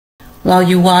While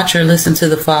you watch or listen to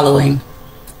the following,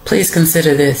 please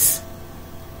consider this.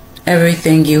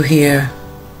 Everything you hear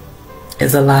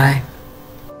is a lie.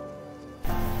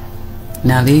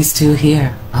 Now these two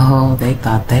here, oh, they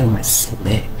thought they were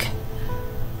slick.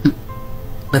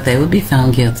 But they would be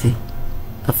found guilty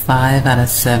of 5 out of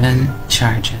 7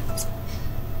 charges,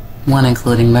 1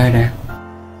 including murder.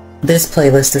 This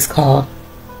playlist is called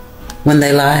When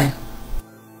They Lie.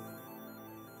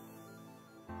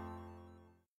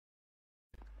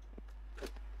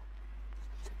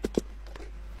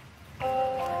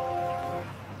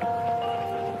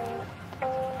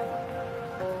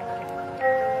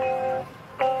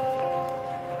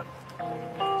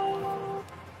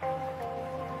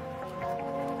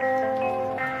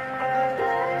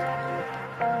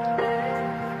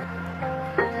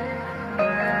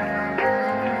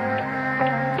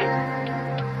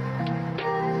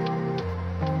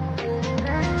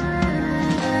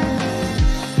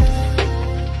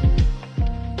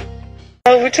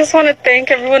 We just want to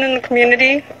thank everyone in the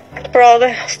community for all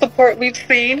the support we've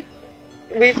seen.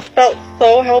 We've felt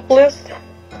so helpless,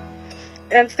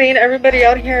 and seeing everybody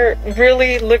out here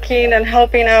really looking and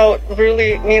helping out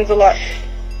really means a lot.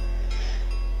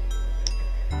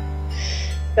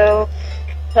 So,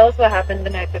 tell us what happened the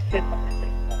night the kids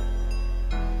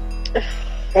went.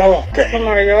 Oh, okay. From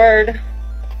our yard.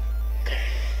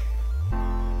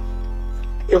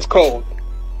 It was cold.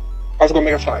 I was going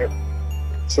to make a fire.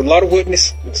 There's a lot of wood in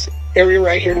this area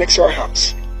right here next to our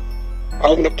house. I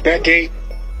opened up the back gate.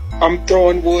 I'm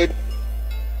throwing wood,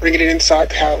 bringing it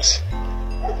inside the house.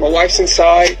 My wife's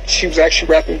inside. She was actually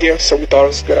wrapping gifts, so we thought it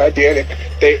was a good idea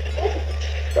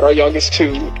that our youngest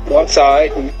two go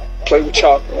outside and play with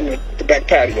chalk on the back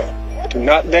patio. Do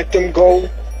not let them go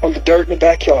on the dirt in the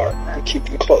backyard and keep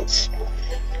them close.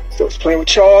 So I was playing with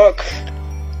chalk,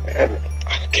 and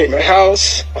I came in the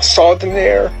house. I saw them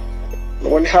there. I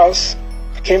went in the house.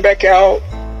 Came back out.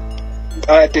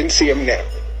 I didn't see him now.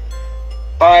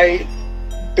 I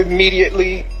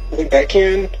immediately went back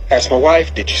in, asked my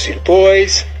wife, did you see the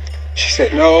boys? She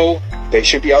said, no, they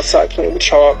should be outside playing with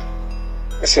chalk.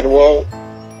 I said, well,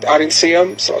 I didn't see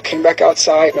them, so I came back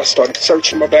outside and I started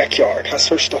searching my backyard. I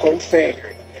searched the whole thing.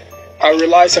 I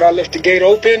realized that I left the gate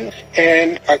open,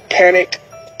 and I panicked,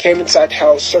 came inside the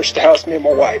house, searched the house, me and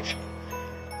my wife.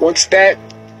 Once that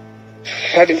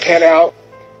didn't pan out,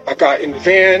 I got in the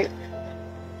van.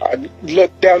 I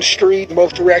looked down the street in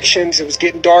both directions. It was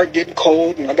getting dark, getting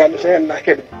cold, and I got in the van and I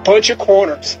hit a bunch of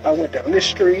corners. I went down this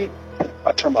street.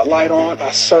 I turned my light on.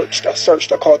 I searched.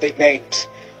 I called their names.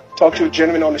 Talked to a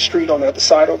gentleman on the street on the other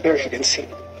side over there. He didn't see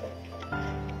me.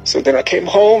 So then I came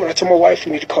home and I told my wife,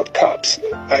 we need to call the cops.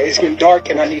 It's getting dark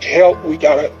and I need help. We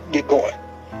gotta get going.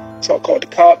 So I called the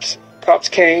cops. Cops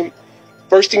came.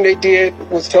 First thing they did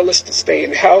was tell us to stay in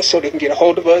the house so they can get a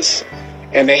hold of us.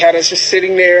 And they had us just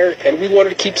sitting there, and we wanted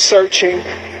to keep searching.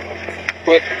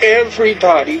 But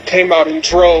everybody came out in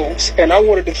droves, and I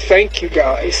wanted to thank you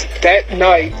guys that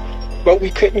night, but we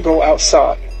couldn't go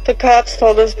outside. The cops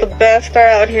told us the best are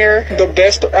out here. The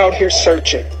best are out here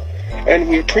searching. And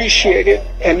we appreciate it,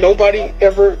 and nobody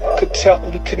ever could tell,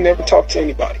 we could never talk to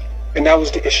anybody. And that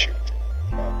was the issue.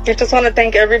 We just want to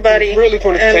thank everybody. We really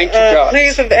want to thank you guys.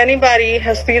 Please, if anybody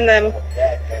has seen them,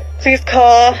 please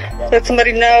call, let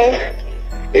somebody know.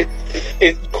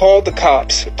 Call the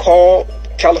cops. Call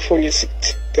California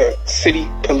the city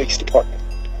police department.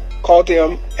 Call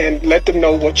them and let them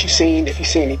know what you've seen, if you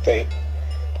see anything.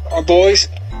 Our boys,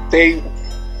 they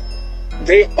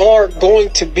are going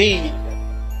to be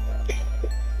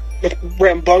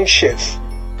rambunctious,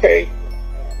 okay?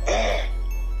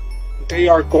 They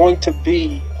are going to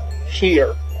be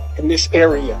here in this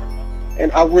area.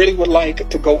 And I really would like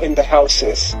to go in the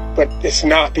houses, but it's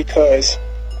not because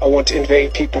I want to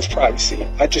invade people's privacy.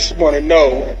 I just want to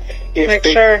know if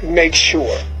make sure.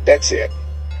 That's it.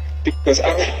 Because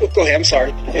go ahead. I'm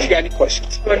sorry. If you got any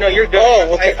questions. Oh, no, you're good.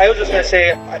 Oh, okay. I was just going to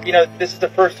say, this is the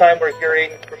first time we're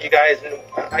hearing from you guys, and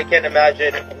I can't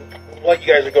imagine what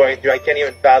you guys are going through. I can't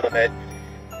even fathom it.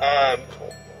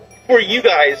 For you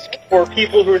guys, for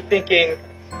people who are thinking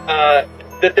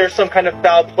that there's some kind of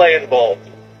foul play involved,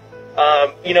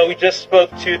 we just spoke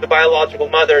to the biological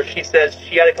mother. She says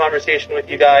she had a conversation with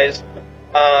you guys,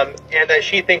 and that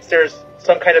she thinks there's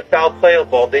some kind of foul play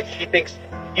involved. That she thinks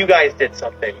you guys did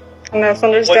something. And that's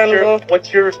understandable.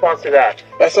 What's your response to that?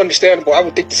 That's understandable. I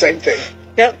would think the same thing.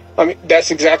 Yep. I mean,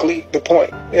 that's exactly the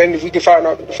point. And if we can find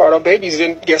our babies,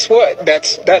 then guess what?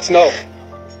 That's no.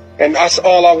 And that's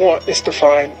all I want is to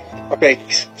find our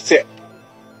babies. That's it.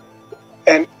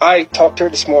 And I talked to her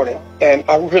this morning, and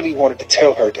I really wanted to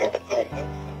tell her that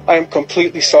I am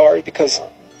completely sorry because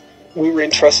we were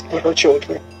entrusted with her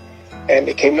children. and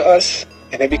they came to us,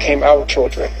 and they became our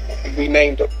children. We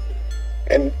named them,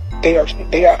 and they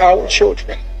are our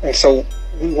children, and so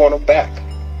we want them back.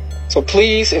 So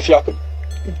please, if y'all could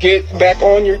get back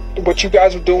on what you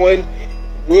guys are doing,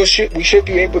 we should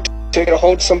be able to get a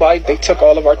hold of somebody. They took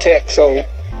all of our tech, so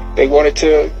they wanted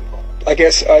to, I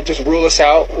guess, just rule us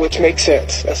out, which makes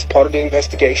sense. That's part of the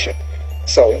investigation.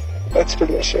 So that's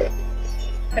pretty much it.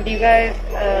 Have you guys,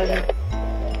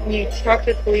 you talked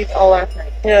to the police all last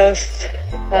night? Yes.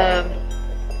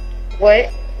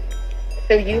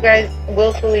 So you guys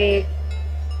willfully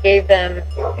gave them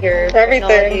your Everything.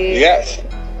 technology, Yes.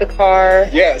 the car.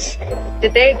 Yes.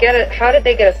 Did they get it? How did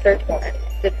they get a search warrant?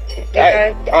 Did you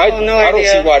guys? I no don't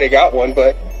idea. see why they got one,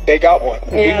 but they got one.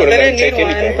 Yeah, We would have they let them didn't take need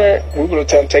one, anything. but- We would have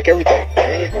told them to take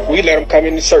everything. We let them come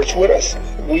in and search with us.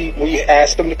 We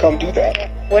asked them to come do that.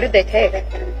 What did they take?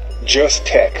 Just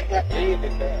tech.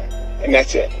 And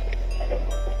that's it.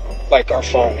 Like our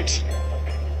phones.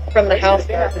 From the house?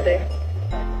 Or did they?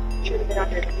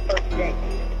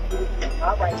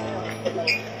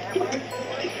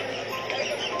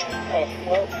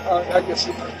 I guess,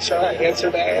 should I answer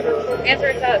that? Or? Answer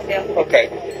it to us, yeah.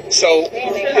 Okay. So,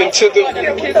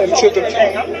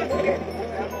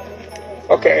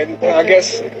 okay, and I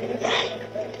guess,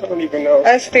 I don't even know.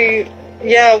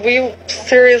 Yeah, we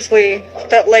seriously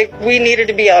felt like we needed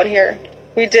to be out here.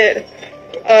 We did.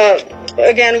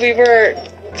 Again, we were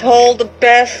told the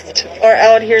best are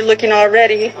out here looking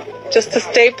already. Just to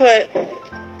stay put.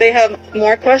 They have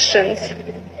more questions.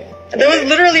 There was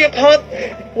literally a cop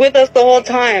with us the whole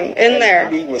time in there.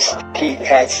 He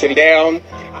had to sit down.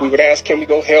 We would ask him to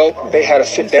go help. They had to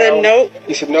sit down. He said no.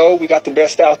 He said no. We got the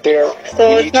best out there. So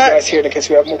we it's need not. you guys here in case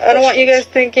we have more questions. I don't want you guys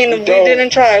thinking we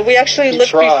didn't try. We actually looked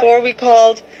tried. before we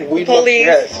called the police.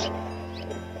 Yes.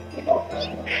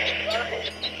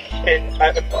 And I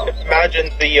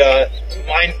imagine the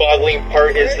mind-boggling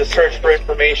part is the search for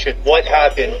information. What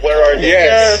happened? Where are they?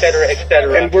 Yes. Et cetera, et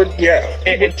cetera. And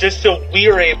And just so we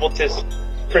are able to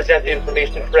present the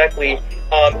information correctly,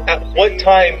 at what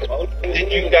time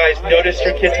did you guys notice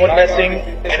your kids went missing?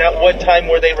 And at what time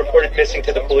were they reported missing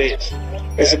to the police?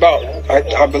 it's about, I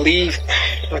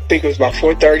think it was about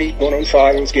 4:30, going on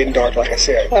 5. It was getting dark, like I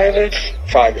said. 5-ish.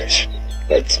 5-ish.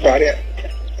 That's about it.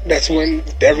 That's when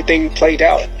everything played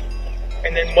out.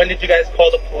 And then when did you guys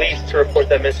call the police to report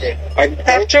them missing?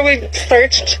 After we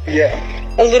searched Yeah.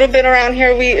 a little bit around here,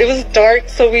 it was dark,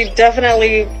 so we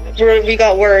definitely we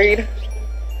got worried.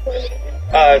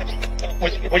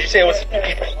 Would you say it was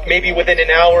maybe within an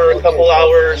hour, a couple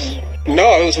hours?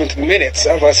 No, it was within minutes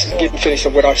of us getting finished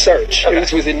with our search. It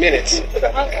was within minutes.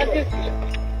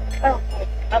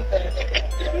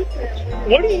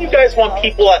 What do you guys want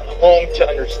people at home to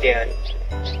understand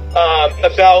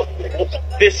about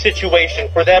this situation?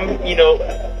 For them,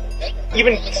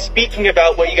 even speaking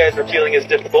about what you guys are feeling is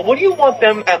difficult. What do you want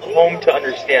them at home to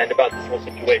understand about this whole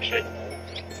situation?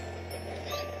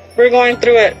 We're going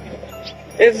through it.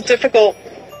 It's difficult.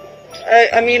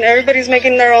 I mean, everybody's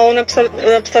making their own their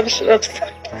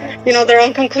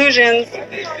own conclusions.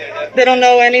 They don't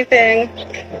know anything.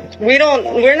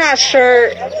 We're not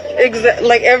sure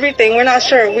everything. We're not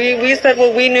sure. We said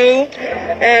what we knew,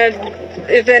 and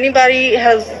if anybody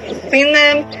has seen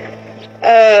them,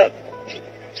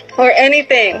 or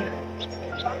anything,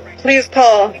 please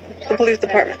call the police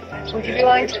department. Would you be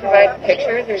willing to provide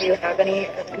pictures, or do you have any?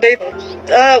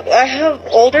 I have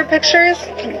older pictures.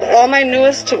 All my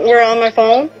newest were on my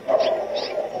phone.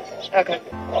 Okay.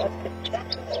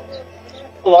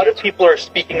 A lot of people are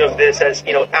speaking of this as,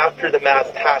 after the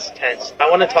math, past tense. I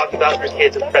want to talk about your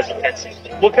kids in present tense.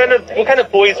 What kind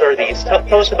of boys are these?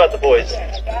 Tell us about the boys.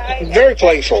 Very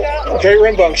playful, very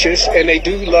rambunctious, and they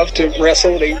do love to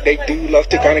wrestle. They do love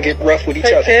to kind of get rough with each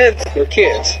other. Kids. They're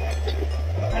kids.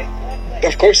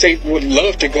 Of course, they would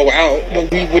love to go out, but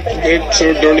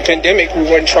so during the pandemic, we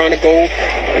weren't trying to go,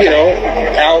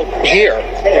 out here.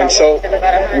 And so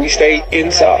we stayed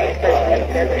inside.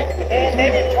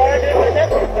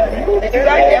 Did you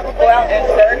guys ever go out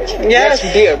and search? Yes,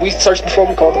 we did. We searched before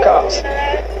we called the cops.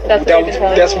 That's what you're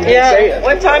telling That's what we were saying.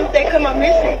 What time did they come up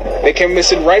missing? They came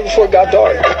missing right before it got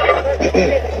dark.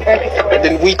 And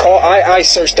then I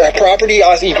searched that property.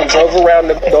 I even drove around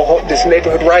this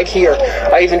neighborhood right here.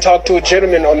 I even talked to a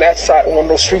gentleman on that side, on one of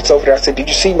those streets over there. I said, did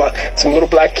you see some little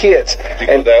black kids?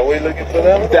 And that way looking for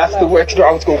them? That's the way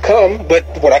I was going to come. But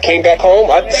when I came back home,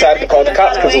 I decided to call the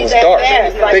cops because it was dark.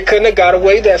 They couldn't have got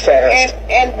away that fast.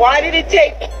 And why did it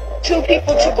take 2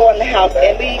 people to go in the house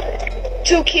and leave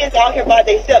 2 kids out here by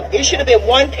themselves? It should have been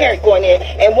 1 parent going in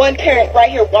and 1 parent right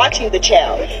here watching the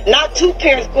child, not 2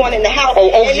 parents going in the house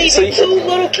and leaving 2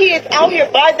 little kids out here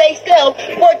by themselves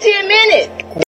for 10 minutes.